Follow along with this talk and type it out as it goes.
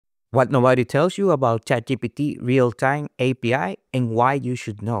What nobody tells you about ChatGPT real-time API and why you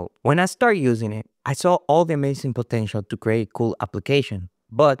should know. When I started using it, I saw all the amazing potential to create cool applications,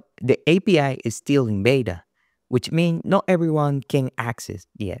 but the API is still in beta, which means not everyone can access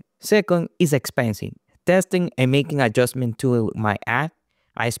yet. Second, it's expensive. Testing and making adjustments to my app,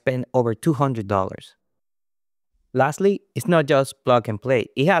 I spent over $200. Lastly, it's not just plug and play,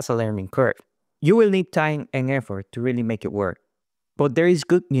 it has a learning curve. You will need time and effort to really make it work. But there is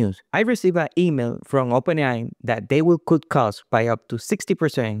good news. I received an email from OpenAI that they will cut costs by up to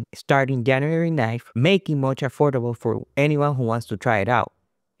 60% starting January 9th, making much affordable for anyone who wants to try it out.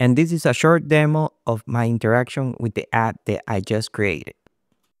 And this is a short demo of my interaction with the app that I just created.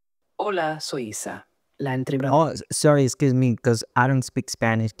 Hola, soy Isa. La entrevista. Oh, sorry, excuse me, because I don't speak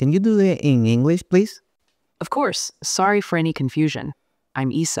Spanish. Can you do it in English, please? Of course, sorry for any confusion.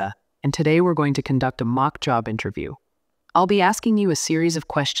 I'm Isa, and today we're going to conduct a mock job interview. I'll be asking you a series of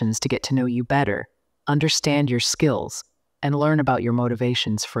questions to get to know you better, understand your skills, and learn about your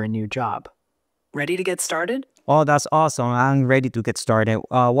motivations for a new job. Ready to get started? Oh, that's awesome. I'm ready to get started.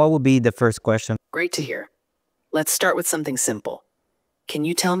 What would be the first question? Great to hear. Let's start with something simple. Can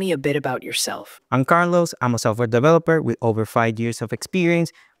you tell me a bit about yourself? I'm Carlos. I'm a software developer with over 5 years of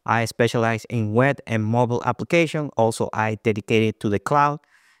experience. I specialize in web and mobile application. Also, I dedicated to the cloud.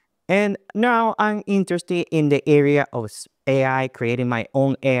 And now I'm interested in the area of AI, creating my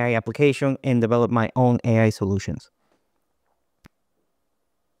own AI application and develop my own AI solutions.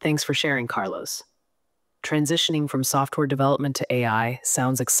 Thanks for sharing, Carlos. Transitioning from software development to AI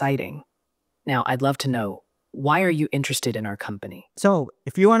sounds exciting. Now, I'd love to know, why are you interested in our company? So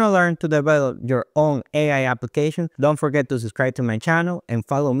if you want to learn to develop your own AI application, don't forget to subscribe to my channel and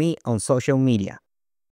follow me on social media.